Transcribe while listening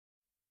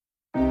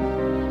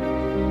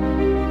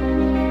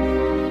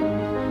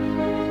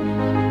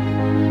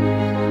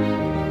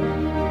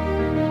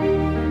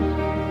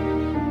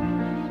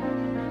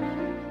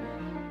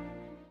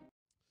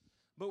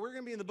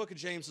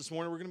James this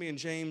morning. We're going to be in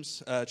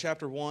James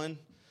chapter 1.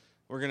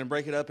 We're going to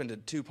break it up into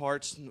two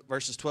parts,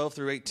 verses 12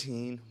 through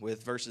 18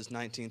 with verses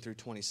 19 through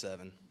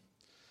 27.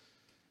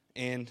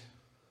 And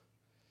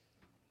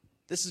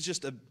this is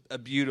just a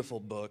beautiful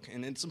book.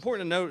 And it's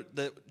important to note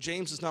that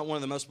James is not one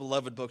of the most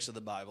beloved books of the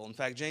Bible. In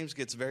fact, James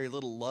gets very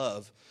little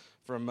love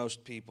from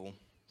most people.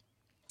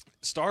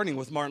 Starting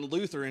with Martin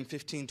Luther in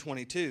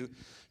 1522,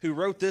 who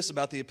wrote this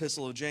about the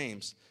Epistle of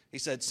James. He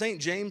said, St.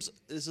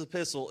 James's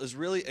epistle is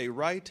really a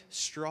right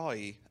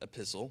strawy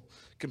epistle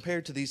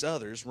compared to these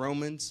others,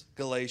 Romans,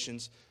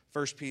 Galatians,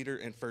 1 Peter,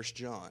 and 1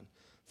 John,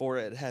 for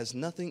it has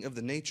nothing of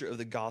the nature of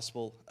the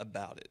gospel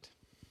about it.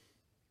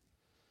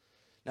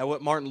 Now,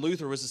 what Martin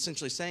Luther was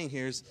essentially saying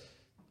here is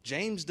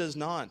James does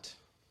not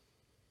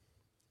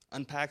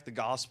unpack the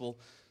gospel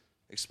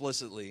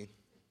explicitly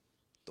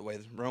the way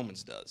that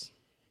Romans does.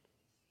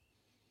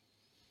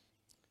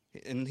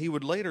 And he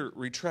would later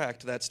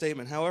retract that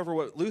statement. However,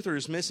 what Luther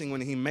is missing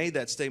when he made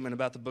that statement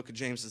about the book of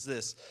James is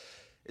this,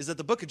 is that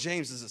the book of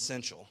James is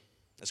essential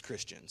as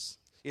Christians.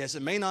 Yes,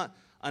 it may not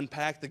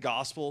unpack the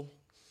gospel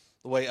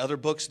the way other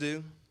books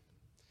do.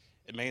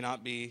 It may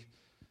not be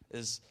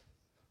as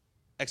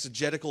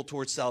exegetical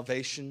towards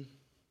salvation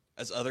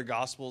as other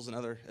gospels and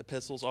other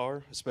epistles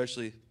are,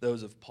 especially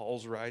those of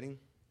Paul's writing.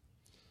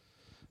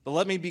 But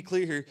let me be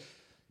clear here.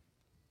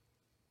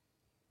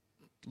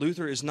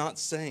 Luther is not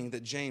saying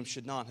that James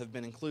should not have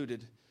been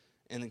included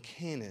in the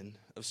canon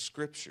of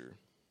Scripture.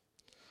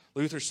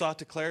 Luther sought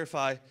to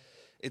clarify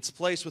its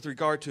place with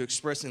regard to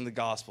expressing the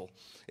gospel.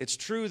 It's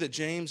true that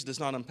James does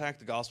not unpack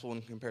the gospel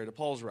when compared to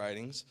Paul's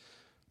writings.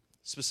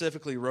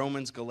 Specifically,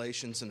 Romans,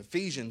 Galatians, and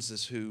Ephesians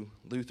is who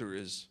Luther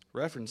is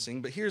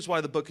referencing. But here's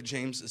why the book of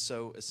James is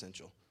so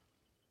essential.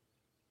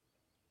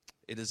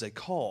 It is a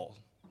call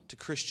to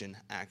Christian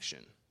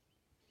action.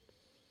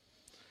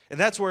 And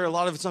that's where a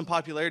lot of its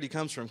unpopularity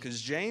comes from,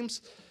 because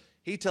James,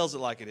 he tells it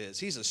like it is.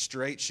 He's a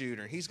straight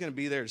shooter. He's going to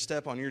be there to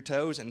step on your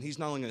toes, and he's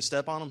not only going to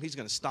step on them, he's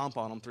going to stomp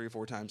on them 3 or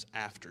 4 times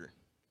after.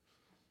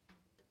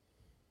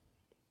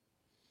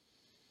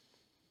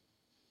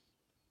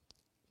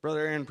 Brother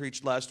Aaron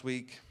preached last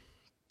week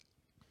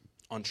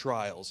on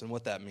trials and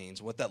what that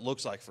means, what that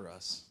looks like for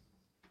us.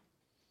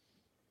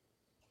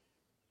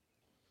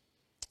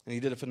 And he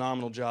did a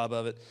phenomenal job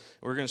of it.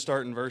 We're going to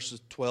start in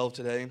verses 12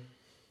 today.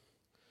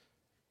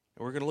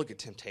 And we're going to look at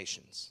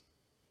temptations.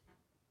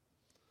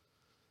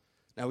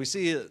 Now we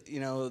see,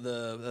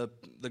 the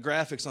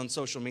graphics on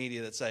social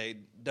media that say,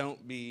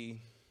 "Don't be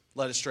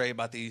led astray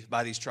by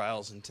these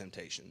trials and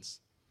temptations."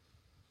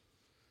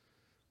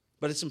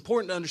 But it's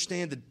important to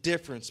understand the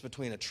difference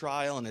between a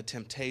trial and a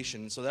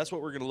temptation. So that's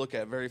what we're going to look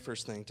at very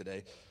first thing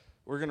today.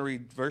 We're going to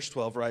read verse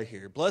 12 right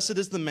here. "Blessed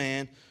is the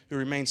man who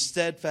remains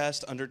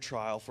steadfast under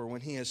trial, for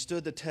when he has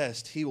stood the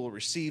test, he will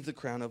receive the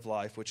crown of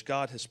life, which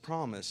God has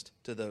promised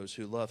to those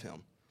who love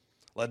him.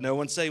 Let no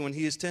one say when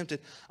he is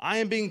tempted, 'I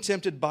am being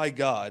tempted by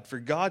God,' for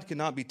God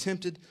cannot be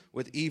tempted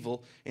with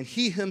evil, and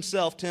he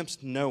himself tempts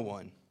no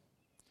one.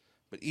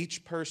 But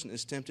each person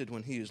is tempted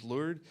when he is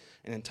lured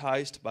and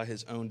enticed by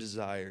his own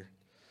desire.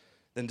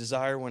 Then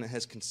desire, when it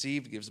has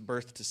conceived, gives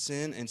birth to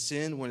sin, and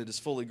sin, when it is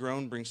fully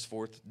grown, brings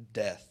forth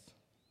death.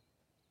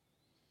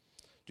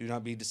 Do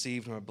not be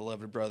deceived, my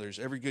beloved brothers.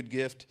 Every good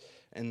gift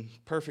and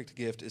perfect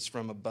gift is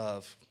from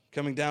above,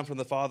 coming down from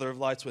the Father of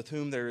lights, with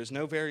whom there is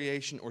no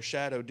variation or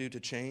shadow due to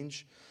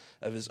change.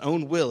 Of his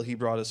own will he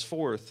brought us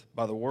forth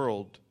by the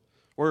word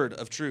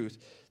of truth,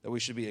 that we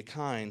should be a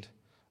kind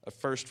of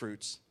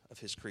firstfruits of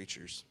his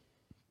creatures."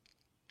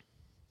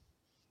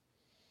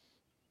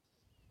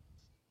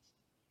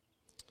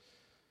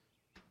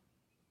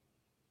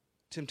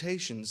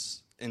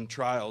 Temptations and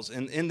trials,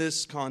 and in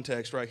this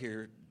context right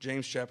here,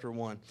 James chapter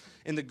 1.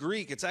 In the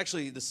Greek, it's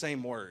actually the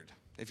same word.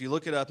 If you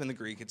look it up in the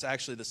Greek, it's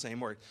actually the same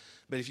word.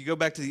 But if you go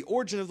back to the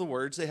origin of the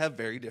words, they have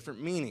very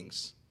different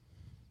meanings.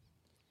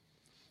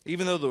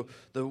 Even though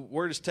the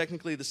word is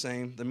technically the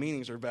same, the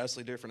meanings are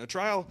vastly different. A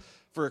trial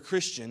for a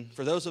Christian,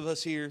 for those of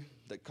us here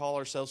that call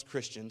ourselves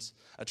Christians,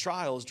 a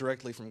trial is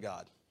directly from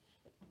God.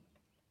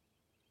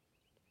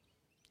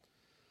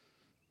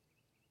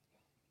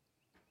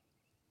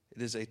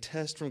 It is a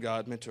test from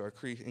God meant to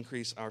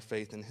increase our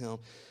faith in him.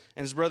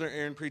 And as Brother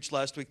Aaron preached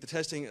last week, the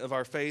testing of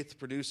our faith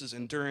produces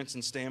endurance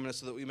and stamina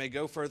so that we may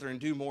go further and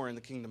do more in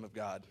the kingdom of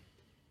God.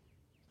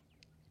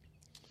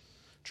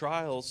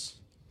 Trials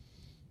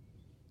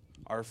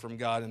are from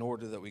God in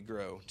order that we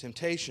grow.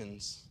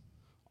 Temptations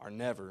are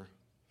never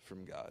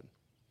from God.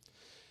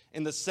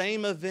 In the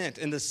same event,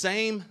 in the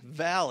same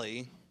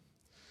valley,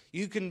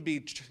 you can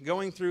be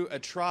going through a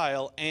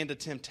trial and a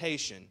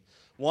temptation.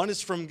 One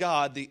is from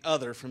God, the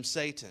other from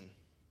Satan.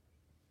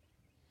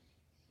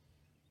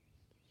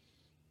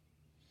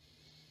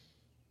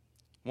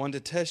 One to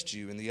test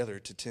you and the other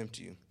to tempt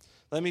you.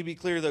 Let me be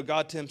clear, though,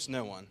 God tempts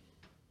no one.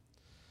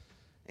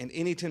 And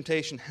any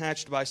temptation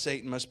hatched by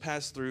Satan must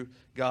pass through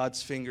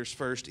God's fingers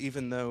first,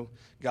 even though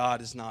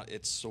God is not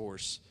its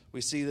source.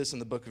 We see this in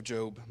the book of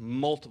Job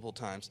multiple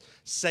times.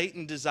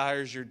 Satan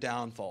desires your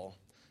downfall.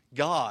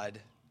 God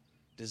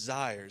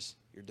desires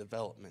your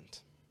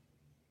development.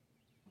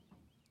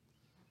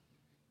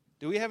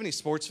 Do we have any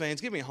sports fans?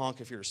 Give me a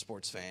honk if you're a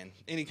sports fan.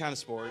 Any kind of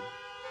sport.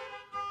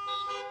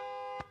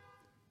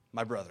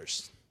 My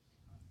brothers.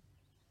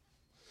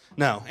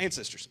 No, and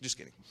sisters. Just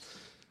kidding.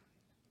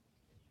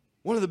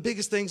 One of the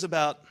biggest things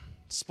about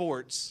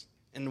sports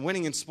and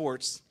winning in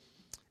sports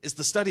is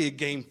the study of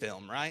game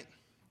film, right?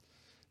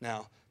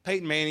 Now,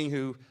 Peyton Manning,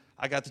 who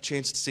I got the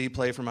chance to see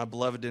play for my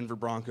beloved Denver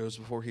Broncos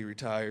before he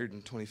retired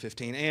in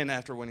 2015 and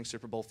after winning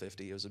Super Bowl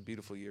 50. It was a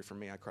beautiful year for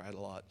me. I cried a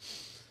lot.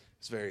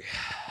 It's very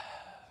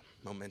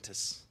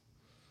momentous.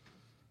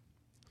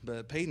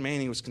 But Peyton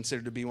Manning was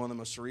considered to be one of the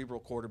most cerebral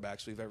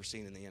quarterbacks we've ever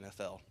seen in the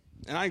NFL.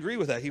 And I agree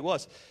with that. He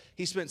was.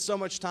 He spent so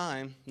much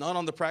time, not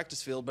on the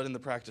practice field, but in the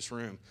practice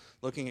room,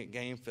 looking at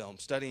game film,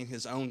 studying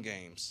his own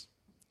games,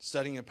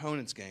 studying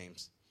opponents'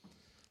 games,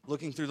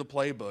 looking through the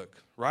playbook,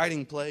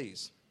 writing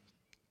plays.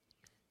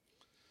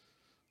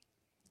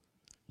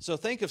 So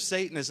think of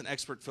Satan as an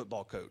expert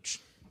football coach.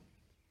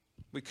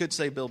 We could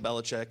say Bill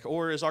Belichick,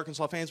 or as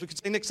Arkansas fans, we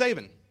could say Nick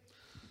Saban.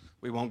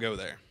 We won't go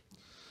there.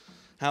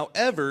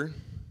 However,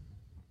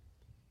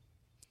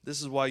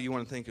 this is why you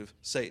want to think of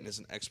Satan as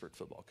an expert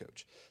football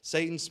coach.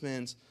 Satan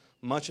spends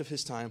much of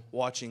his time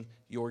watching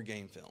your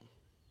game film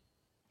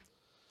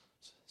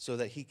so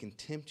that he can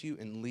tempt you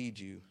and lead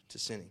you to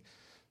sinning.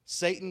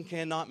 Satan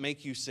cannot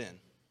make you sin.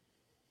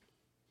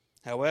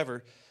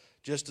 However,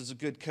 just as a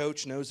good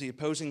coach knows the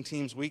opposing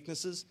team's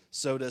weaknesses,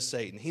 so does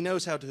Satan. He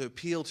knows how to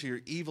appeal to your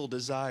evil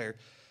desire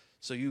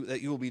so that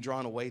you will be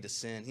drawn away to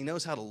sin. He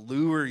knows how to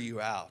lure you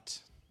out,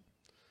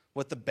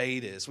 what the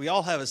bait is. We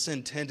all have a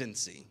sin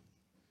tendency.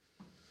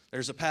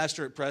 There's a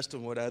pastor at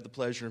Prestonwood I had the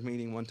pleasure of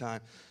meeting one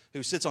time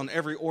who sits on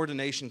every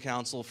ordination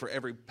council for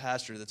every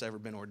pastor that's ever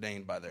been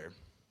ordained by there.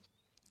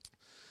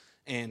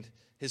 And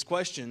his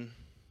question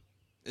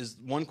is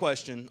one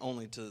question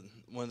only to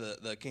one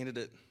of the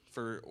candidate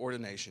for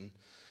ordination,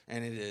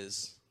 and it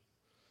is,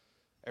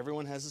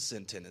 everyone has a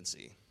sin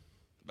tendency.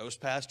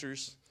 Most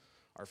pastors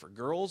are for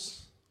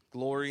girls,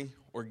 glory,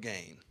 or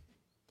gain.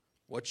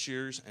 What's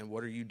yours, and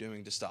what are you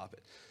doing to stop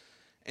it?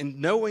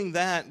 And knowing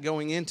that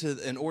going into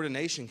an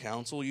ordination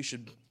council, you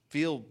should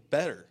feel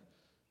better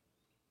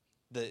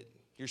that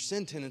your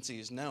sin tendency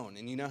is known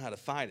and you know how to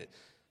fight it.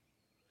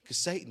 Because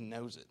Satan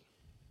knows it.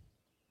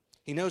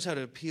 He knows how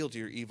to appeal to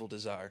your evil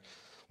desire.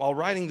 While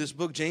writing this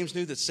book, James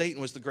knew that Satan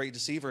was the great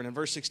deceiver. And in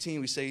verse 16,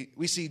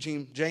 we see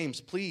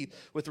James plead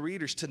with the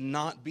readers to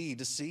not be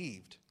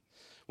deceived.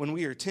 When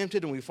we are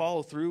tempted and we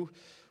follow through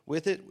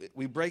with it,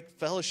 we break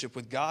fellowship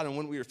with God. And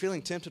when we are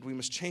feeling tempted, we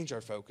must change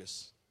our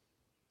focus.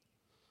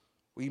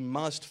 We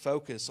must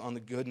focus on the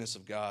goodness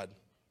of God.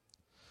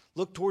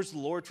 Look towards the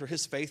Lord for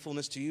his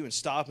faithfulness to you and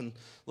stop and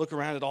look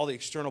around at all the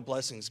external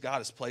blessings God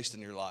has placed in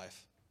your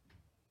life.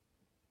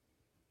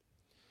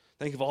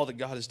 Think of all that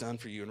God has done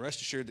for you and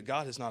rest assured that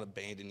God has not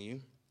abandoned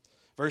you.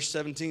 Verse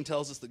 17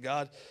 tells us that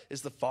God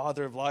is the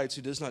Father of lights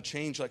who does not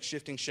change like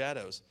shifting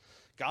shadows.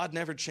 God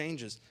never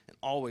changes and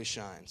always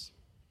shines.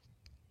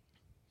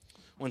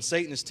 When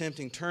Satan is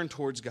tempting, turn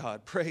towards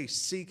God. Pray,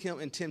 seek him,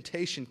 and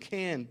temptation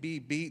can be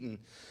beaten.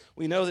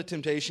 We know that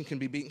temptation can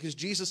be beaten because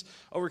Jesus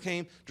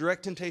overcame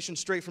direct temptation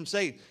straight from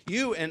Satan.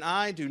 You and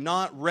I do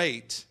not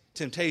rate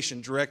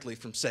temptation directly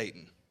from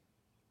Satan.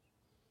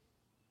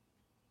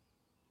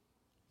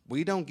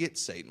 We don't get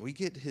Satan. We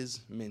get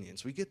his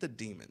minions. We get the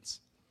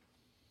demons.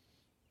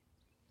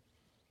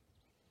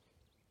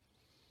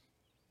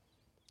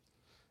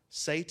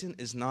 Satan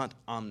is not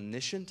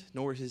omniscient,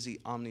 nor is he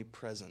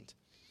omnipresent.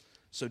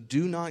 So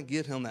do not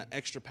give him that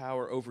extra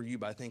power over you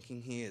by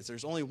thinking he is.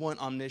 There's only one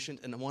omniscient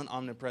and one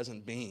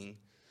omnipresent being,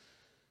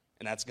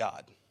 and that's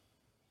God.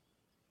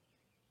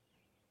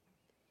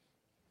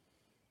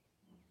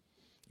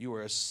 You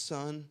are a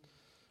son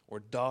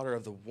or daughter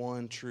of the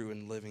one true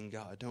and living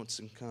God. Don't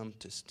succumb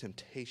to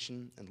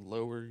temptation and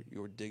lower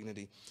your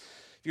dignity.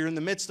 If you're in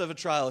the midst of a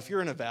trial, if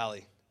you're in a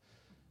valley,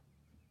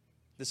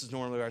 this is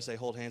normally where I say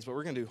hold hands, but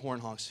we're going to do horn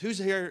honks. Who's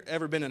here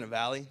ever been in a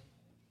valley?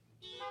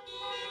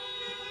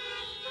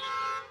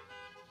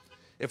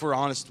 If we're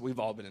honest, we've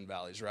all been in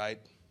valleys, right?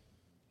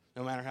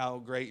 No matter how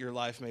great your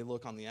life may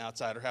look on the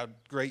outside or how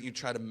great you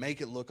try to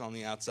make it look on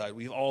the outside,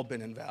 we've all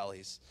been in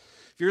valleys.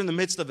 If you're in the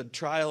midst of a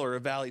trial or a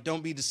valley,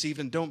 don't be deceived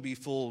and don't be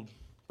fooled,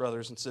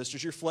 brothers and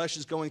sisters. Your flesh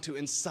is going to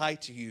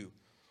incite you.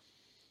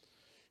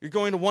 You're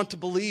going to want to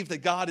believe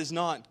that God is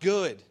not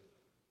good.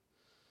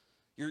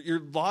 Your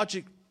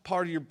logic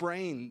part of your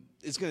brain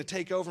is going to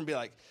take over and be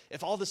like,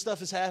 if all this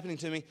stuff is happening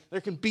to me, there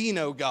can be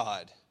no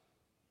God.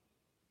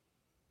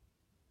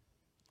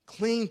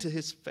 Cling to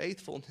his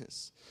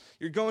faithfulness.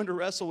 You're going to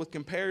wrestle with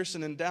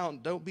comparison and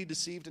doubt. Don't be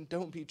deceived and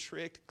don't be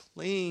tricked.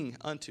 Cling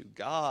unto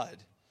God.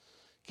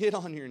 Get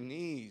on your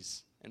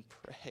knees and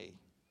pray.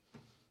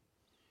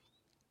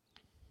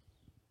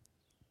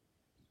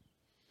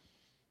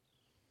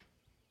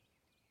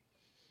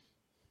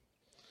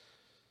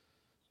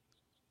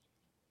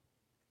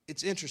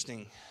 It's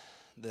interesting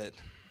that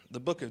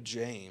the book of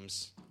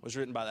James was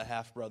written by the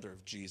half-brother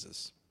of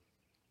Jesus.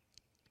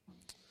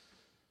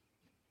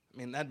 I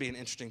mean, that'd be an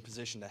interesting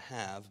position to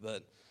have,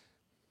 but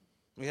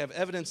We have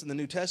evidence in the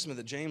New Testament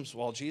that James,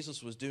 while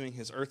Jesus was doing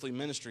his earthly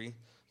ministry,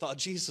 thought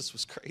Jesus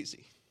was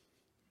crazy.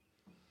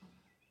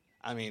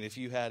 I mean, if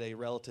you had a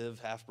relative,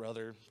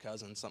 half-brother,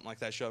 cousin, something like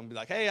that show up and be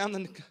like, hey, I'm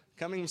the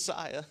coming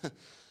Messiah,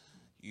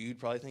 you'd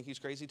probably think he's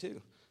crazy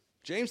too.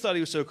 James thought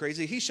he was so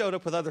crazy, he showed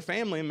up with other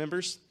family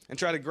members and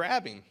tried to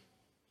grab him.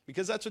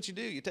 Because that's what you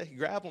do. You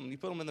grab them and you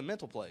put them in the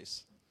mental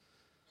place.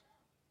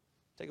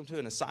 Take them to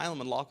an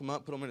asylum and lock them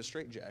up, put them in a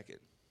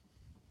straitjacket.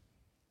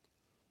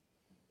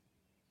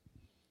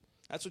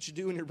 That's what you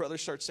do when your brother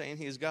starts saying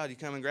he is God. You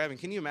come and grab him.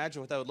 Can you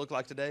imagine what that would look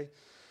like today?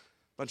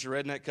 Bunch of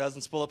redneck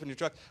cousins pull up in your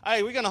truck.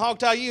 Hey, we're going to hog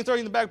tie you and throw you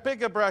in the back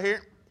pickup right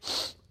here.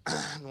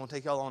 I'm going to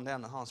take y'all on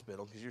down to the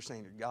hospital because you're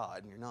saying you're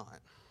God and you're not.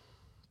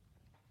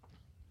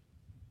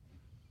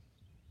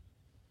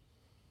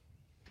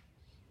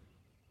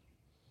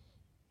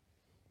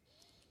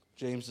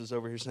 James is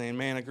over here saying,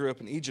 man, I grew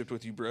up in Egypt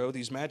with you, bro.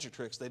 These magic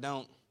tricks,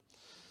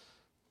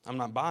 I'm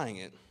not buying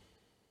it.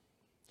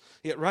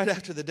 Yet right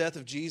after the death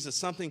of Jesus,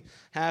 something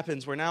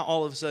happens where now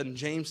all of a sudden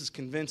James is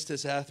convinced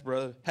his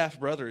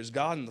half-brother is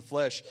God in the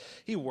flesh.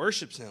 He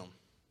worships him.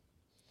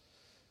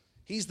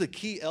 He's the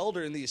key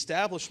elder in the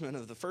establishment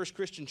of the first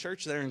Christian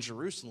church there in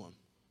Jerusalem.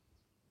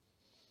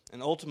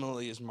 And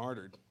ultimately is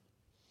martyred.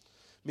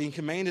 Being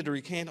commanded to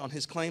recant on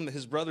his claim that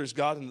his brother is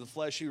God in the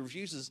flesh, he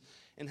refuses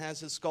and has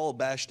his skull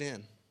bashed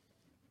in.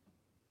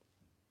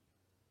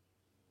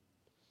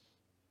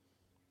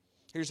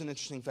 Here's an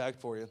interesting fact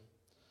for you.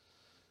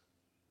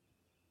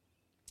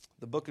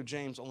 The book of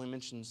James only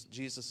mentions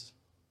Jesus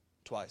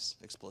twice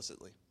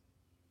explicitly.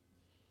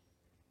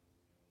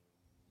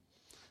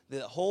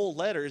 The whole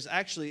letter is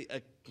actually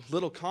a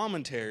little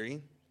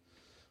commentary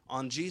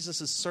on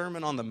Jesus'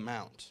 Sermon on the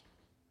Mount.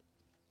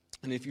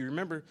 And if you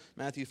remember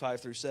Matthew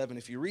 5 through 7,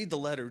 if you read the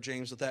letter of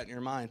James with that in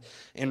your mind,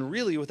 and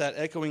really with that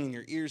echoing in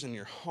your ears and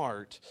your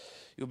heart,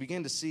 you'll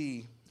begin to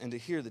see and to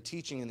hear the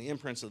teaching and the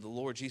imprints of the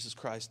Lord Jesus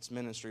Christ's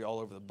ministry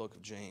all over the book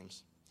of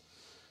James.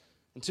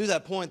 And to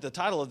that point, the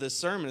title of this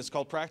sermon is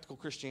called Practical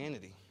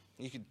Christianity.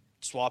 You could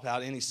swap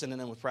out any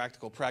synonym with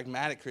practical: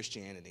 pragmatic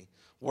Christianity,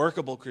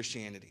 workable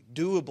Christianity,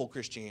 doable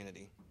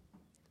Christianity.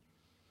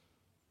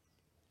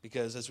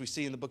 Because as we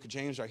see in the book of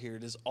James right here,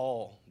 it is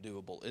all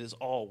doable, it is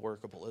all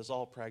workable, it is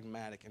all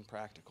pragmatic and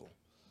practical,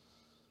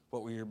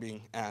 what we are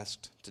being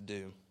asked to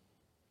do.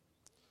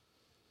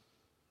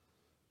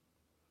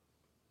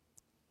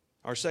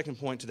 Our second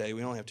point today,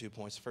 we only have 2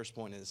 points. The first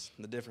point is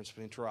the difference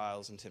between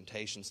trials and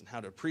temptations and how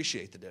to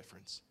appreciate the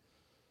difference.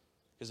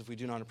 Because if we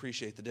do not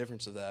appreciate the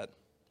difference of that,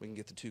 we can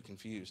get the two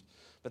confused.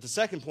 But the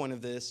second point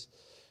of this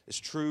is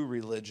true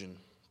religion.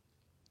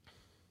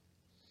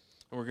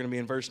 And we're going to be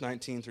in verse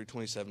 19 through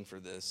 27 for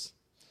this.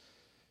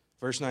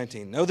 Verse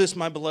 19, know this,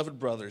 my beloved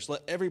brothers,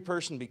 let every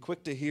person be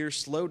quick to hear,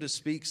 slow to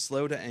speak,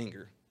 slow to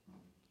anger.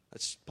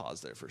 Let's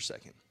pause there for a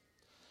second.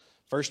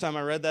 First time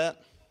I read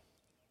that,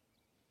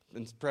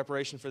 in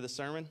preparation for the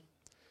sermon,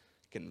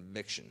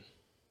 conviction.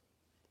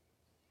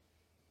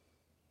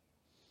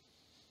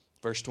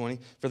 Verse 20,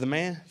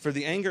 for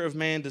the anger of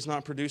man does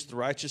not produce the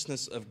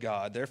righteousness of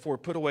God. Therefore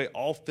put away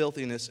all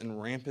filthiness and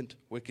rampant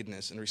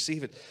wickedness, and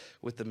receive it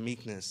with the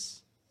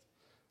meekness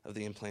of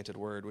the implanted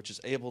word, which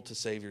is able to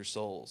save your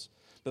souls.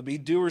 But be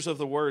doers of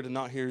the word and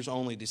not hearers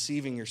only,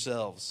 deceiving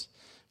yourselves.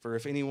 For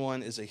if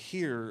anyone is a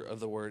hearer of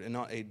the word and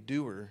not a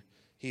doer,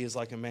 he is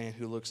like a man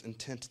who looks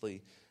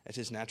intently at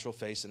his natural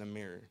face in a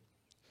mirror.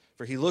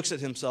 For he looks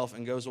at himself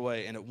and goes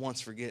away and at once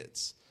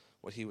forgets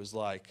what he was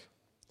like.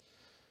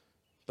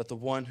 But the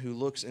one who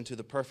looks into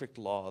the perfect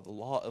law, the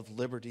law of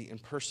liberty,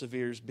 and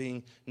perseveres,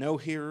 being no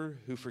hearer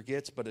who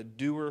forgets, but a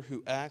doer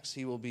who acts,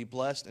 he will be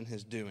blessed in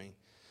his doing.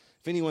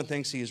 If anyone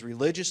thinks he is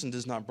religious and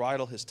does not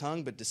bridle his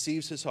tongue, but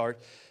deceives his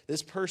heart,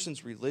 this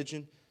person's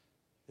religion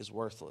is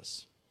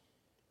worthless.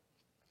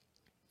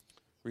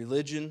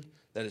 Religion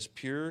that is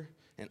pure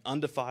and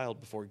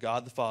undefiled before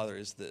God the Father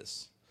is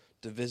this: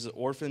 to visit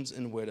orphans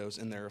and widows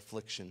in their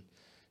affliction,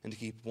 and to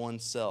keep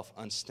oneself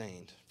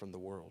unstained from the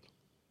world.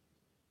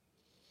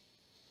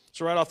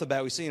 So right off the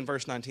bat, we see in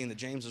verse 19 that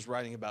James is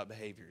writing about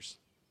behaviors.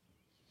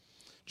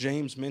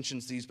 James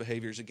mentions these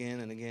behaviors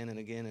again and again and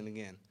again and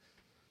again.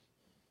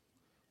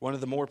 One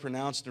of the more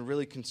pronounced and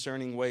really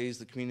concerning ways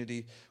the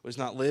community was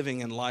not living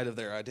in light of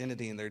their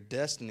identity and their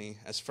destiny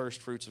as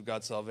first fruits of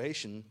God's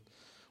salvation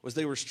was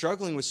they were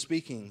struggling with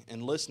speaking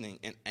and listening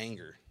in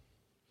anger.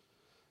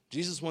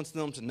 Jesus wants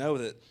them to know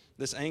that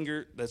this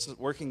anger that's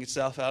working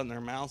itself out in their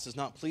mouths is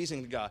not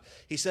pleasing to God.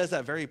 He says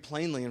that very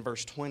plainly in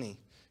verse 20.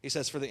 He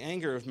says, for the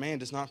anger of man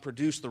does not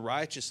produce the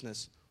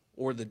righteousness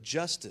or the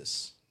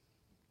justice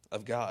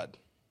of God.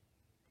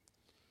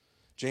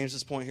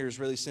 James's point here is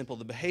really simple.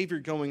 The behavior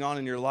going on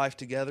in your life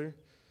together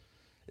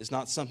is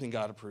not something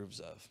God approves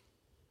of.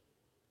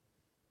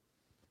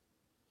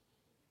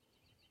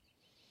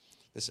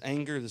 This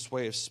anger, this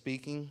way of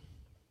speaking.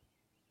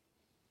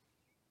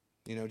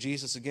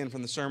 Jesus, again,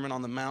 from the Sermon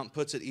on the Mount,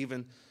 puts it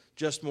even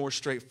just more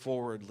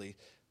straightforwardly.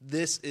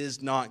 This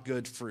is not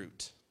good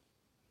fruit.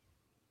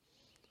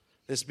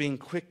 This being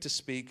quick to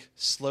speak,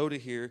 slow to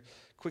hear,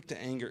 quick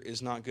to anger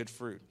is not good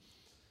fruit.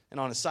 And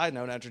on a side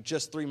note, after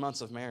just 3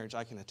 months of marriage,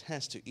 I can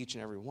attest to each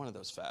and every one of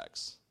those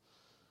facts.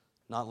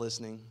 Not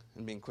listening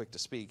and being quick to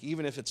speak.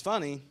 Even if it's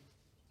funny,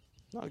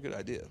 not a good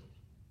idea.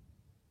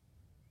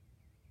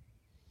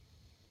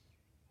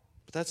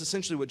 But that's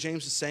essentially what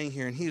James is saying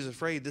here, and he is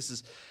afraid this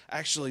is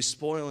actually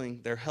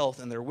spoiling their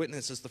health and their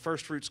witness as the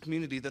first fruits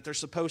community that they're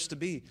supposed to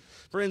be.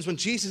 Friends, when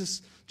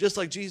James, just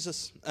like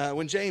Jesus'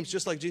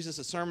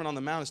 Sermon on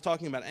the Mount is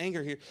talking about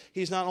anger here,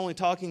 he's not only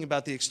talking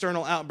about the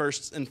external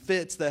outbursts and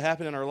fits that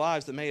happen in our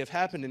lives that may have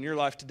happened in your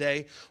life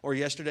today or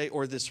yesterday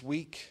or this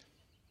week.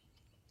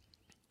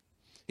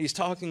 He's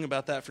talking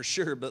about that for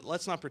sure, but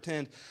let's not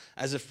pretend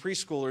as if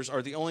preschoolers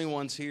are the only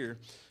ones here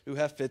who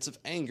have fits of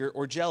anger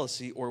or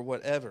jealousy or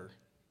whatever.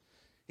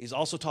 He's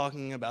also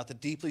talking about the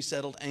deeply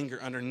settled anger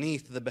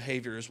underneath the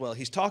behavior as well.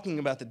 He's talking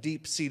about the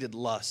deep-seated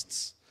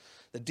lusts,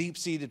 the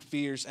deep-seated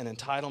fears and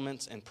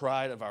entitlements and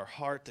pride of our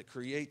heart that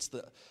creates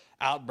the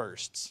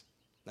outbursts,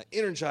 that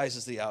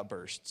energizes the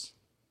outbursts.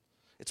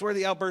 It's where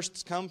the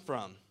outbursts come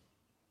from.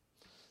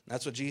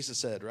 That's what Jesus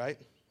said, right?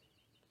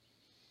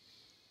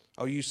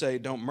 Oh, you say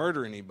don't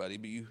murder anybody,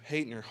 but you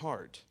hate in your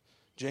heart.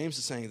 James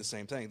is saying the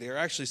same thing. They are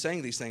actually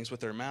saying these things with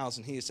their mouths,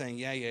 and he is saying,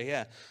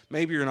 yeah.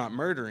 Maybe you're not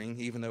murdering,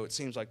 even though it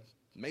seems like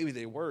maybe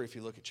they were if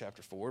you look at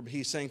chapter 4, but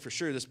he's saying for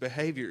sure this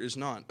behavior is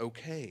not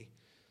okay.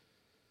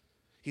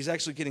 He's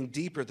actually getting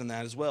deeper than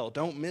that as well.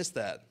 Don't miss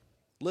that.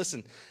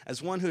 Listen,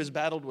 as one who has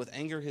battled with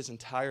anger his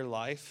entire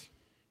life,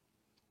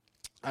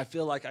 I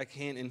feel like I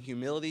can, in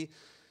humility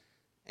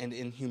and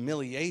in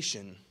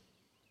humiliation,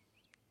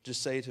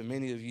 just say to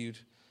many of you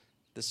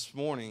this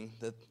morning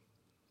that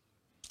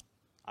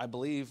I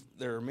believe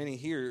there are many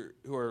here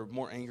who are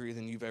more angry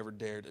than you've ever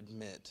dared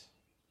admit,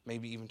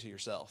 maybe even to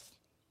yourself.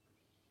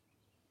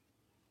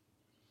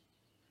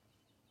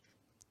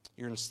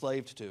 You're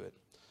enslaved to it.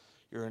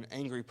 You're an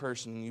angry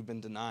person and you've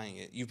been denying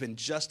it. You've been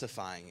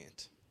justifying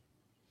it.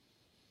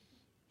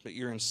 But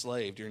you're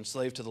enslaved. You're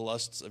enslaved to the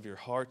lusts of your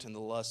heart and the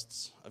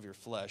lusts of your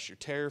flesh. You're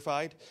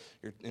terrified,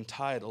 you're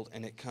entitled,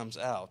 and it comes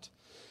out.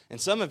 And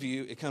some of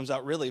you, it comes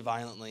out really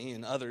violently,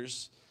 and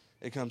others,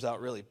 it comes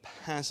out really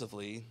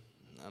passively,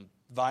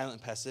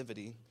 violent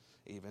passivity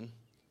even.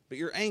 But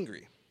you're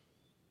angry.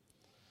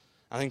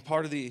 I think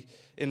part of the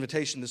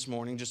invitation this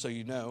morning, just so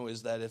you know,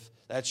 is that if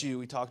that's you,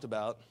 we talked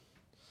about,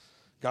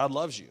 God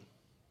loves you.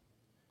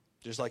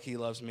 Just like he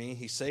loves me,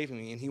 he saved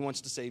me, and he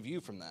wants to save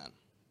you from that.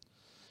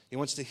 He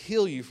wants to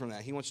heal you from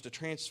that. He wants to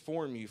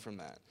transform you from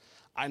that.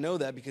 I know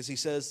that because he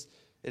says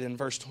it in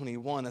verse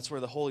 21. That's where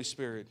the Holy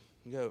Spirit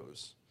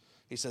goes.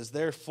 He says,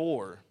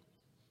 therefore,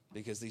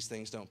 because these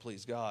things don't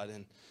please God,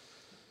 and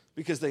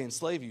because they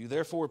enslave you,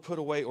 therefore put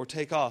away or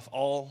take off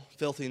all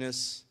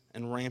filthiness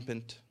and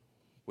rampant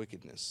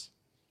wickedness.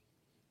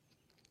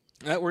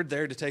 That word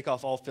there, to take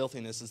off all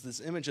filthiness, is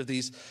this image of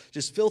these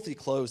just filthy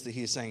clothes that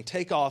he is saying.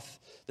 Take off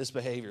this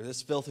behavior,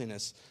 this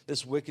filthiness,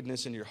 this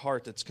wickedness in your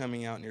heart that's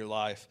coming out in your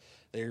life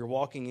that you're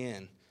walking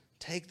in.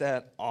 Take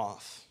that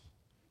off.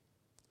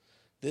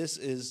 This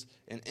is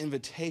an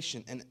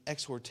invitation, an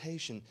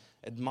exhortation,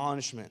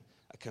 admonishment,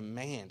 a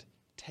command.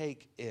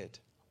 Take it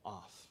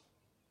off.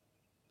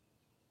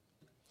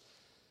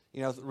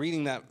 You know,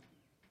 reading that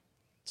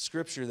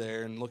scripture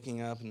there and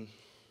looking up and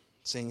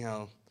seeing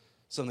how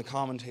some of the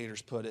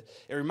commentators put it,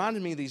 it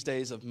reminded me these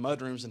days of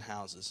mudrooms in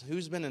houses.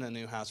 Who's been in a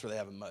new house where they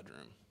have a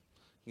mudroom?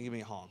 You give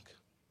me a honk.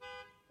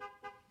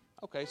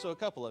 Okay, so a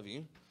couple of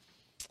you.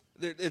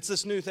 It's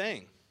this new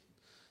thing.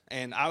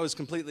 And I was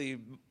completely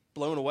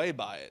blown away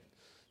by it.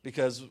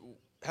 Because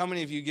how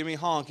many of you, give me a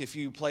honk, if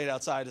you played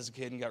outside as a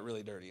kid and got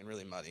really dirty and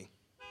really muddy?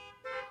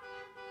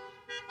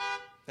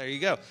 There you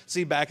go.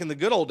 See, back in the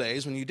good old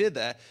days when you did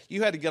that,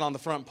 you had to get on the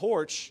front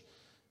porch.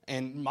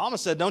 And Mama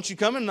said, don't you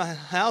come in the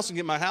house and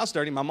get my house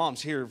dirty. My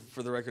mom's here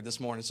for the record this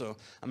morning, so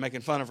I'm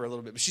making fun of her a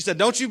little bit. But she said,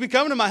 don't you be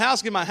coming to my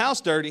house and get my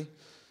house dirty.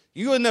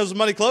 You in those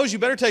muddy clothes, you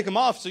better take them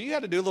off. So you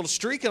had to do a little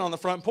streaking on the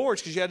front porch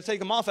because you had to take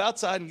them off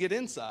outside and get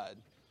inside.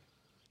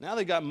 Now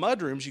they got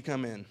mud rooms you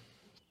come in.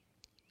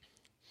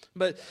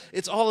 But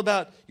it's all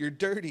about you're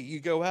dirty. You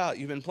go out,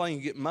 you've been playing,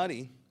 you get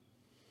muddy.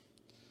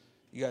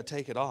 You got to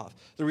take it off.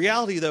 The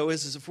reality, though,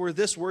 is if we're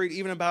this worried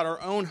even about our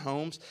own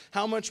homes,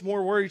 how much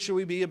more worried should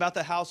we be about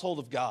the household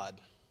of God?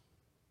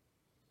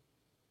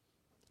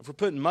 If we're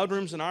putting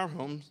mudrooms in our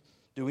homes,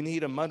 do we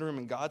need a mudroom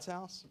in God's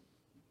house?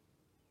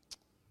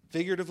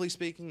 Figuratively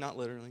speaking, not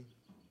literally.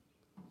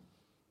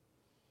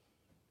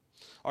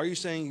 Are you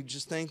saying you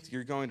just think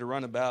you're going to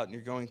run about and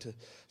you're going to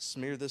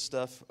smear this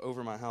stuff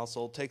over my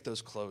household? Take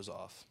those clothes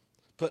off.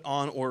 Put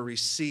on or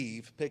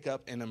receive, pick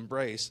up and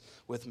embrace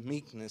with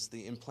meekness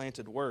the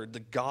implanted word, the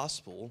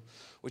gospel,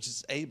 which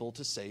is able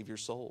to save your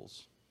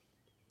souls.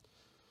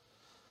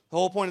 The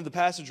whole point of the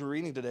passage we're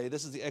reading today,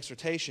 this is the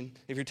exhortation.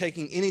 If you're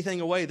taking anything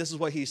away, this is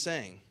what he's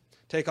saying.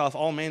 Take off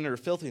all manner of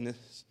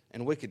filthiness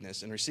and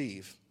wickedness and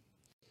receive.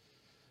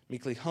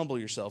 Meekly humble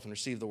yourself and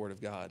receive the word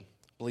of God.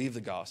 Believe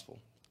the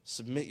gospel.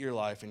 Submit your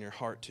life and your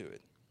heart to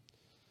it.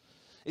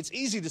 It's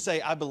easy to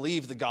say, I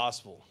believe the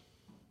gospel.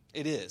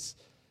 It is.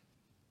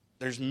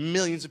 There's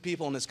millions of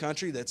people in this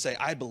country that say,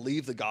 I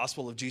believe the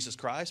gospel of Jesus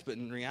Christ, but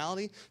in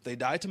reality, if they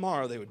died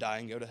tomorrow, they would die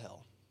and go to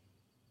hell.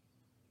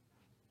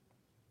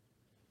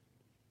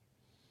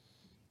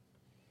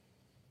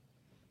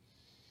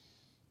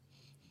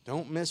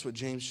 Don't miss what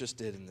James just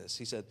did in this.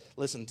 He said,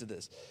 listen to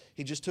this.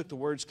 He just took the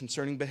words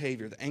concerning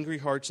behavior, the angry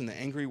hearts and the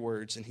angry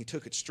words, and he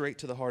took it straight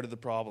to the heart of the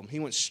problem. He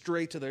went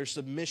straight to their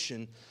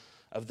submission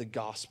of the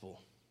gospel.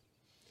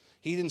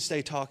 He didn't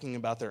stay talking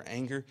about their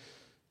anger.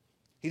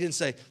 He didn't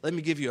say, let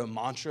me give you a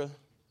mantra.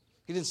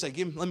 He didn't say,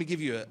 let me give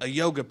you a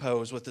yoga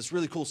pose with this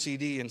really cool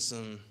CD and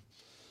some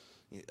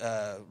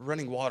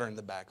running water in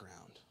the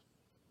background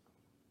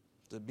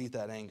to beat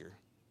that anger.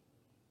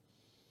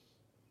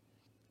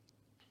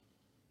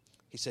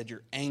 He said,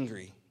 you're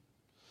angry.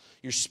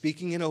 You're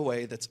speaking in a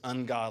way that's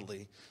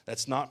ungodly,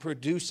 that's not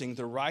producing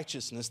the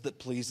righteousness that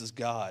pleases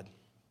God.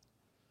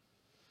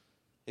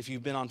 If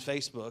you've been on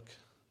Facebook,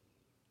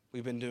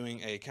 we've been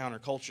doing a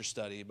counterculture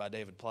study by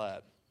David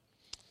Platt.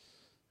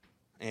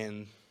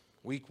 And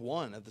week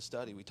 1 of the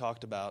study, we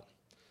talked about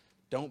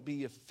don't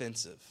be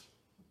offensive.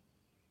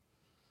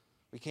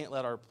 We can't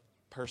let our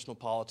personal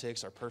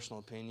politics, our personal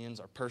opinions,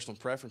 our personal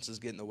preferences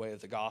get in the way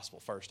of the gospel,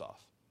 first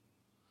off.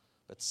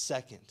 But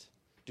second,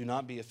 do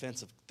not be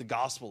offensive. The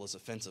gospel is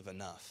offensive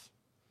enough.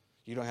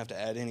 You don't have to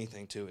add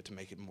anything to it to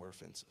make it more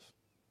offensive.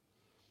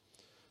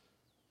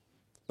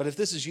 But if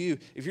this is you,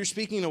 if you're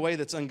speaking in a way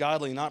that's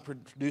ungodly, not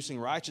producing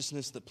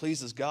righteousness that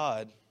pleases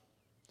God,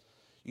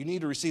 you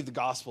need to receive the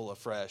gospel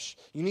afresh.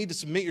 You need to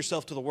submit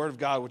yourself to the word of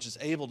God, which is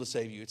able to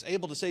save you. It's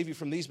able to save you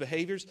from these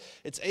behaviors.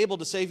 It's able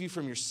to save you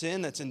from your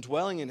sin that's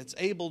indwelling, and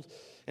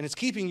it's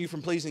keeping you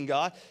from pleasing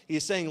God. He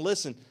is saying,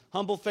 listen,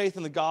 humble faith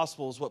in the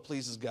gospel is what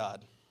pleases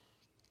God.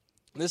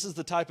 This is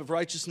the type of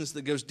righteousness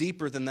that goes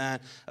deeper than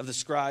that of the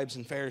scribes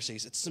and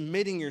Pharisees. It's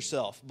submitting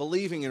yourself,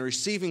 believing and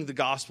receiving the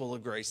gospel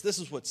of grace. This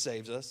is what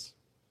saves us.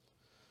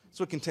 It's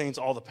what contains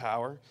all the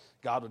power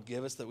God would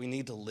give us that we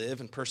need to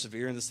live and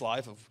persevere in this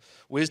life of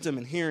wisdom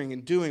and hearing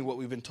and doing what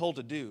we've been told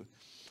to do.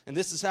 And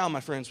this is how, my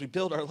friends, we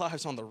build our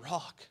lives on the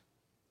rock.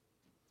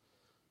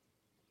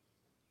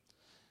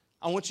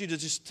 I want you to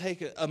just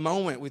take a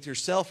moment with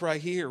yourself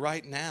right here,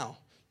 right now.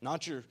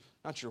 Not your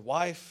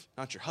wife,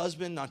 not your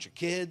husband, not your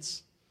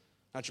kids,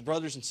 not your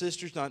brothers and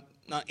sisters, not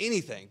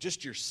anything,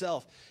 just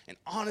yourself. And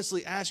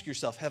honestly ask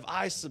yourself, have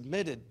I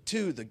submitted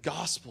to the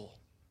gospel?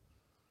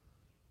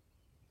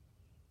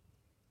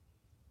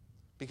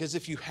 Because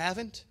if you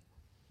haven't,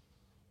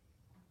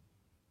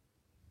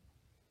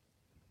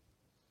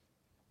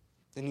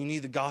 then you need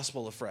the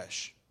gospel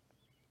afresh.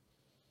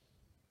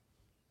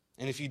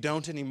 And if you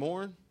don't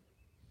anymore,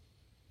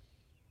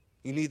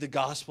 you need the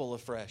gospel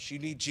afresh. You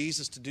need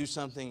Jesus to do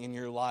something in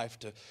your life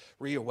to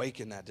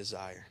reawaken that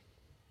desire.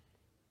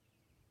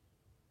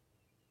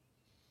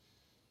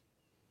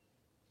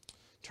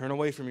 Turn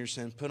away from your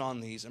sin, put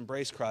on these,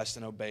 embrace Christ,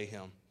 and obey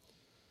Him.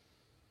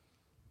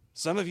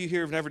 Some of you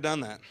here have never done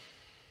that.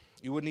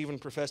 You wouldn't even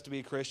profess to be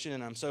a Christian,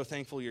 and I'm so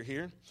thankful you're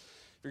here.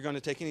 If you're going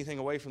to take anything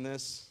away from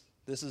this,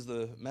 this is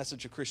the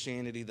message of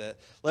Christianity that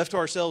left to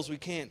ourselves we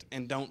can't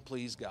and don't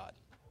please God.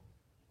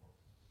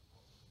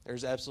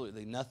 There's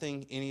absolutely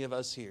nothing any of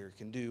us here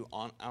can do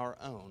on our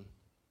own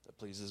that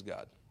pleases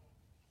God.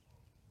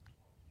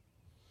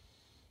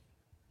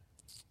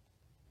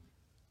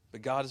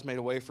 But God has made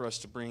a way for us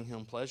to bring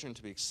Him pleasure and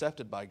to be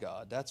accepted by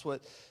God. That's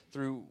what,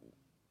 through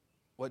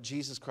what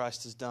Jesus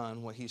Christ has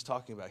done, what He's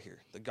talking about here,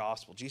 the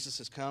gospel. Jesus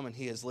has come and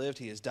He has lived,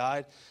 He has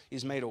died.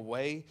 He's made a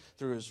way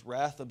through His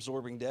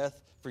wrath-absorbing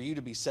death for you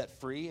to be set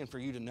free and for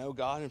you to know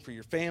God and for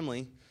your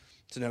family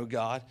to know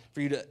God,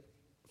 for you to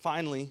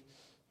finally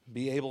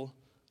be able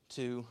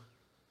to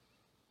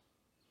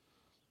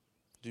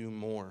do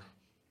more.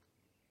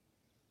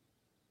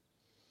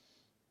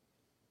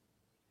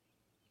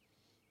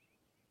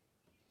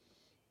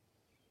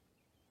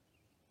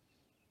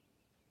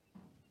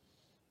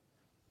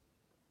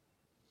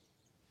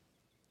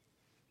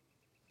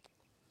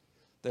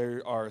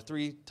 There are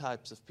 3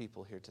 types of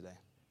people here today.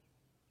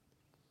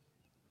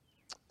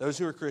 Those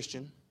who are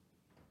Christian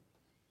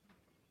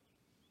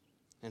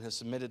and have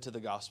submitted to the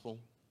gospel.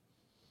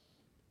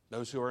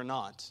 Those who are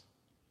not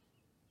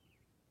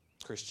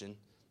Christian,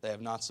 they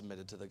have not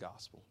submitted to the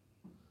gospel.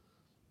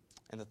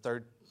 And the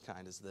third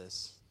kind is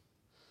this: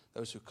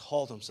 those who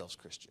call themselves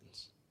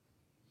Christians,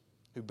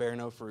 who bear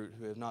no fruit,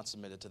 who have not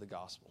submitted to the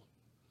gospel.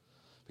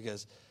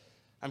 Because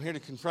I'm here to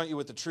confront you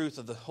with the truth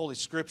of the Holy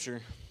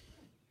Scripture.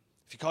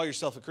 If you call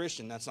yourself a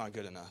Christian, that's not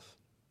good enough.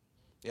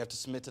 You have to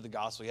submit to the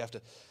gospel. You have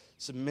to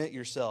submit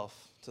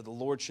yourself to the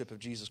lordship of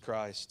Jesus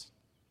Christ.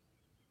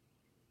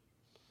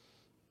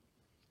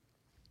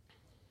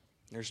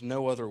 There's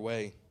no other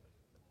way.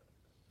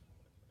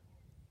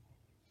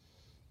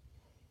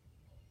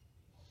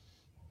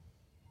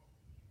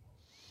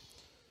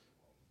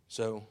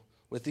 So,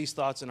 with these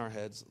thoughts in our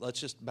heads, let's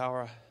just bow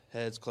our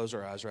heads, close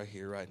our eyes right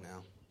here, right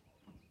now.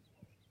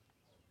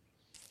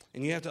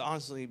 And you have to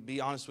honestly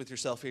be honest with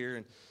yourself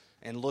here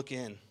and look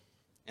in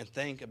and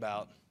think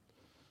about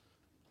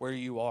where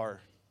you are,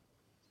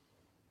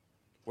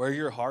 where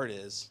your heart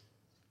is,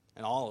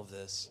 and all of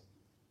this.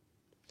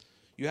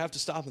 You have to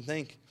stop and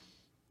think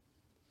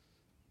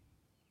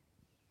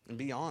and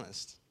be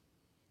honest.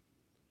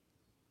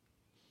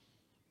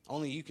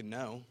 Only you can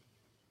know.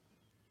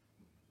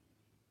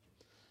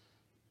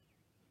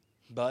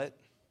 But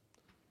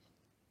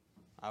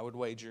I would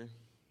wager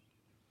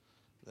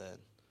that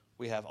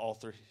we have all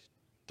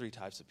three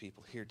types of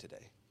people here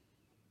today.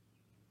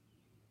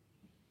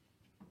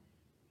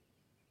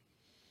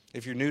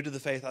 If you're new to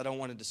the faith, I don't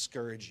want to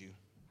discourage you.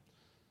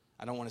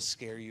 I don't want to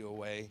scare you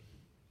away.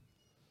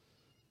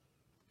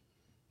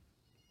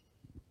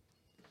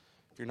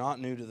 If you're not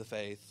new to the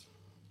faith,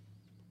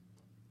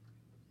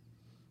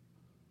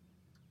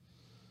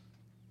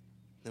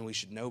 then we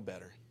should know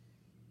better.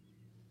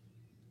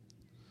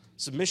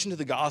 Submission to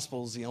the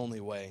gospel is the only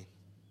way.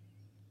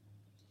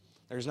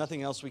 There's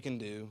nothing else we can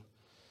do.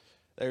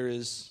 There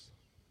is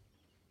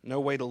no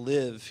way to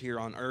live here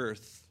on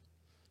earth,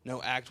 no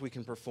act we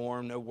can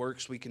perform, no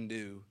works we can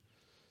do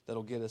that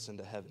will get us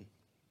into heaven,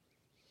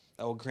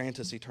 that will grant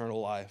us eternal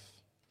life.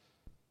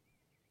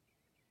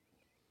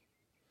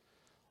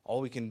 All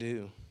we can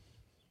do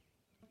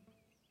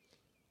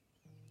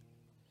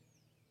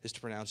is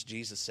to pronounce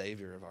Jesus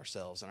Savior of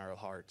ourselves and our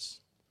hearts.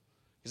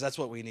 Because that's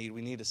what we need.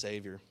 We need a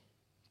Savior.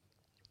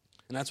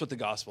 And that's what the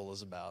gospel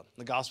is about.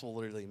 The gospel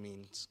literally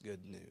means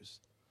good news.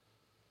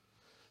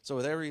 So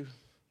with every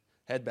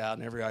head bowed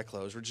and every eye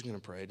closed, we're just going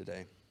to pray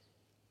today.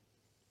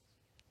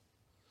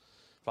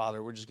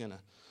 Father, we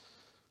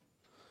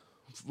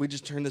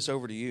just turn this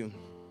over to you.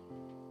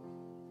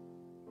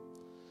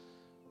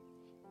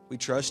 We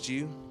trust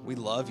you. We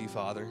love you,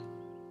 Father.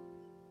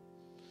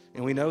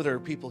 And we know there are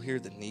people here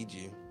that need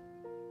you.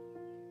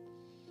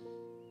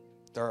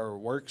 There are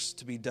works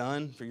to be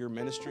done for your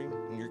ministry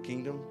and your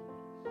kingdom.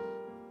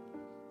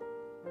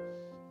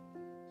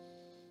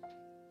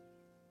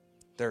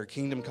 There are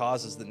kingdom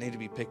causes that need to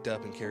be picked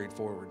up and carried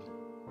forward.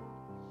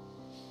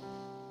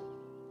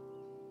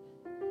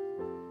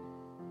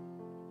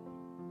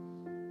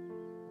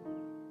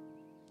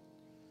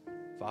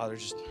 Father,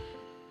 just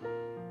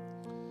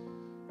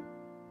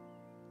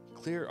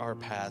clear our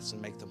paths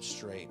and make them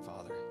straight,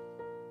 Father.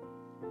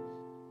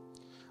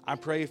 I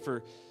pray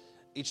for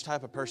each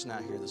type of person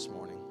out here this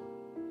morning.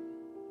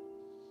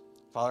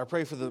 Father, I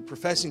pray for the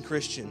professing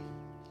Christian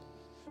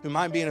who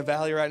might be in a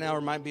valley right now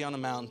or might be on a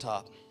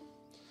mountaintop.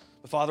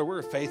 But Father, we're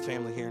a faith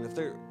family here, and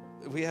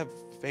if we have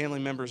family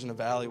members in a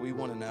valley, we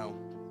want to know.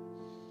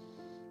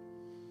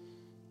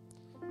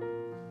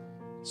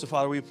 So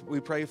Father, we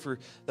pray for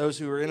those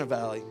who are in a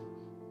valley.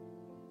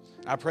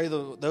 I pray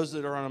those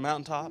that are on a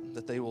mountaintop,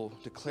 that they will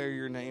declare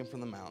your name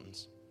from the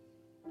mountains.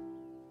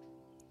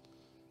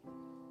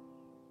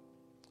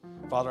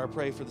 Father, I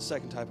pray for the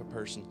second type of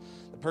person,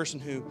 the person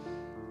who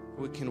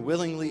can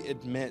willingly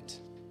admit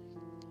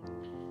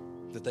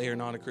that they are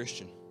not a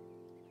Christian.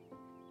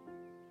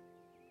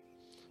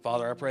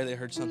 Father, I pray they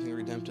heard something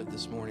redemptive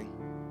this morning.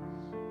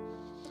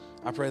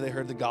 I pray they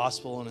heard the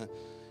gospel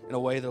in a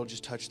way that will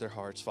just touch their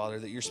hearts, Father,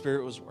 that your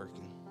Spirit was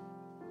working.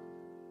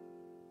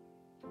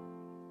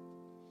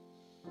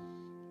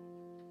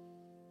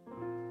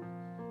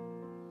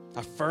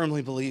 I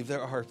firmly believe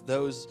there are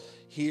those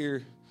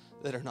here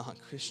that are not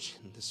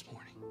Christian this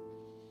morning.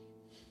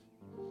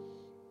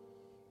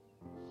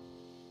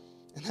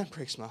 And that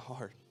breaks my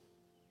heart.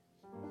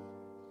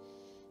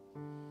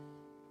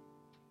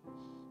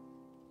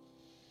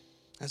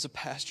 As a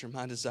pastor,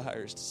 my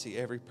desire is to see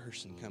every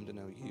person come to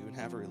know you and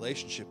have a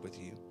relationship with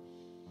you.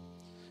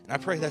 And I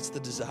pray that's the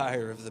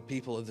desire of the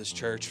people of this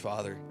church,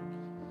 Father.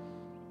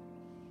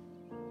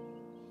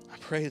 I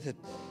pray that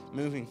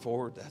moving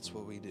forward, that's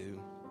what we do.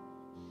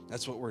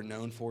 That's what we're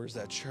known for, is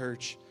that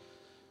church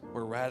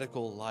where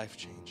radical life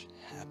change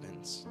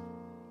happens.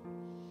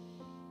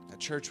 A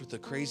church with the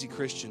crazy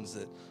Christians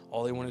that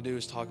all they want to do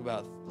is talk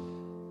about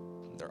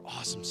their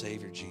awesome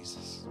Savior,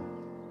 Jesus,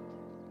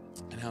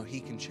 and how he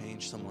can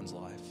change someone's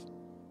life.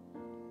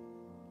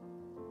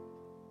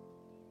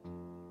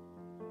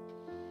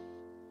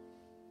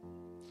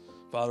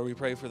 Father, we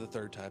pray for the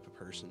third type of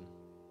person.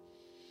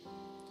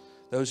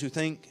 Those who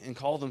think and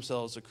call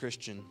themselves a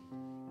Christian,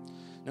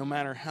 no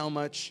matter how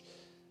many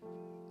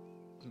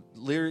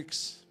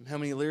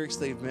lyrics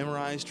they've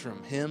memorized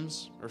from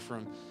hymns or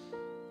from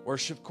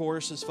worship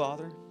choruses,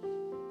 Father,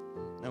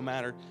 no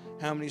matter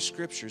how many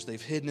scriptures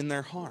they've hidden in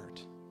their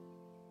heart.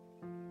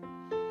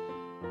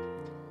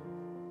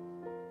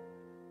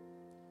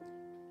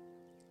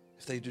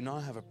 If they do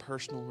not have a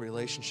personal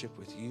relationship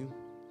with you,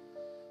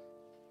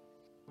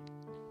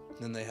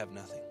 then they have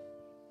nothing.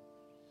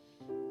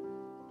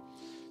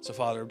 So,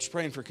 Father, I'm just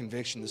praying for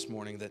conviction this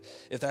morning that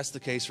if that's the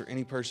case for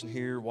any person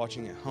here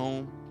watching at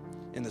home,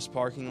 in this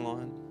parking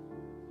lot,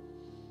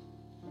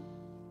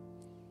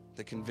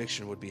 the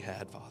conviction would be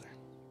had, Father.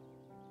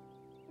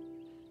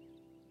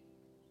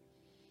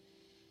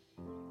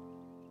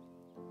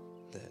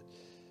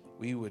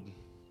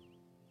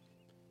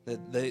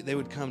 That they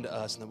would come to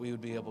us and that we would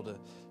be able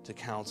to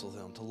counsel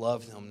them, to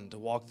love them, and to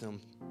walk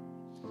them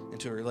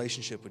into a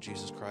relationship with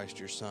Jesus Christ,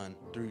 your Son,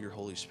 through your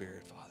Holy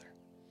Spirit, Father.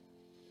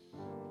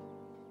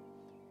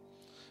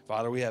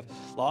 Father, we have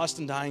lost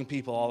and dying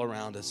people all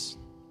around us.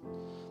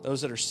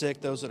 those that are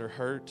sick, those that are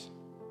hurt.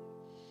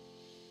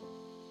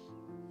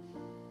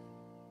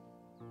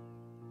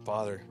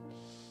 Father,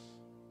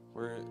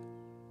 we're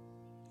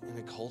in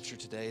a culture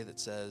today that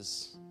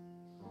says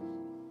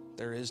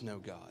there is no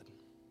God.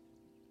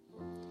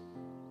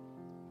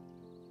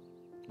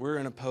 We're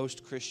in a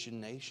post-Christian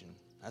nation.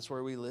 That's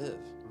where we live.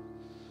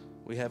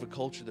 We have a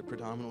culture that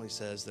predominantly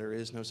says there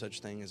is no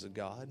such thing as a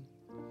God.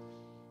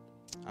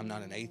 I'm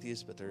not an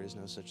atheist, but there is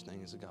no such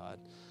thing as a God.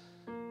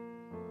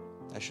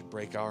 That should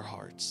break our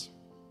hearts.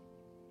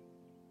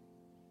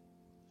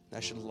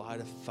 That should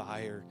light a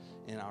fire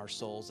in our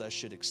souls. That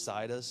should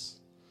excite us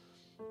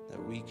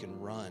that we can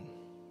run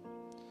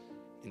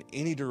in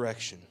any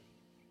direction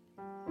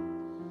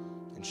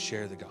and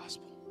share the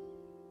gospel.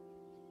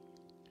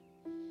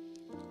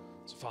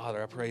 So,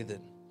 Father, I pray that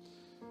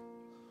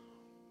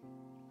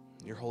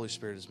your Holy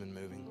Spirit has been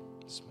moving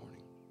this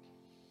morning.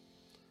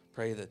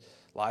 Pray that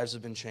lives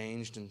have been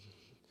changed and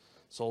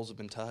souls have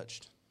been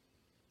touched.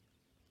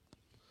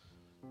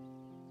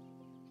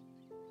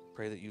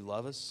 Pray that you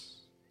love us,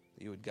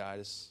 that you would guide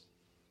us,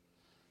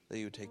 that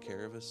you would take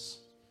care of us,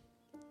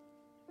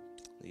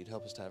 that you'd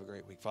help us to have a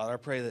great week. Father, I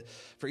pray that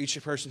for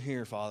each person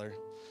here, Father,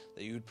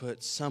 that you would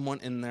put someone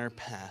in their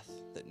path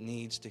that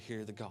needs to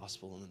hear the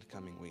gospel in the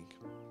coming week.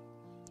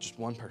 Just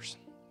one person.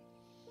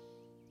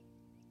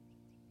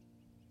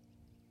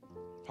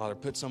 Father,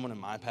 put someone in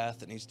my path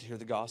that needs to hear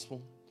the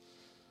gospel.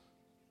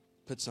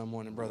 Put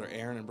someone in Brother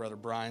Aaron and Brother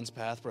Brian's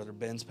path, Brother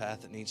Ben's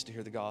path that needs to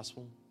hear the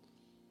gospel.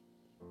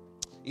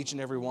 Each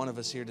and every one of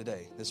us here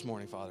today, this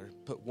morning, Father,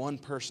 put one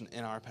person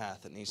in our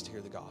path that needs to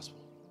hear the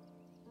gospel.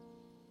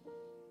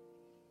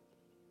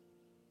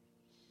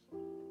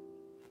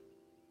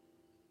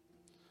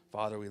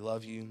 Father, we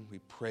love you. We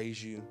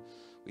praise you.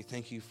 We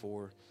thank you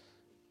for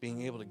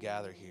being able to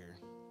gather here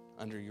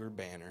under your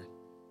banner.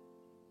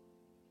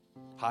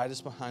 Hide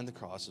us behind the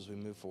cross as we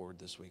move forward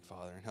this week,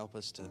 Father, and help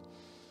us to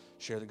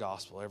share the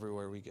gospel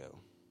everywhere we go.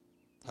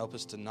 Help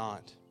us to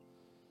not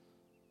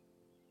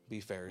be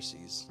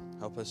Pharisees.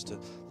 Help us to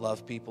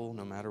love people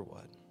no matter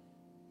what.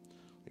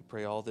 We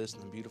pray all this in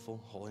the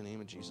beautiful, holy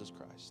name of Jesus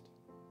Christ.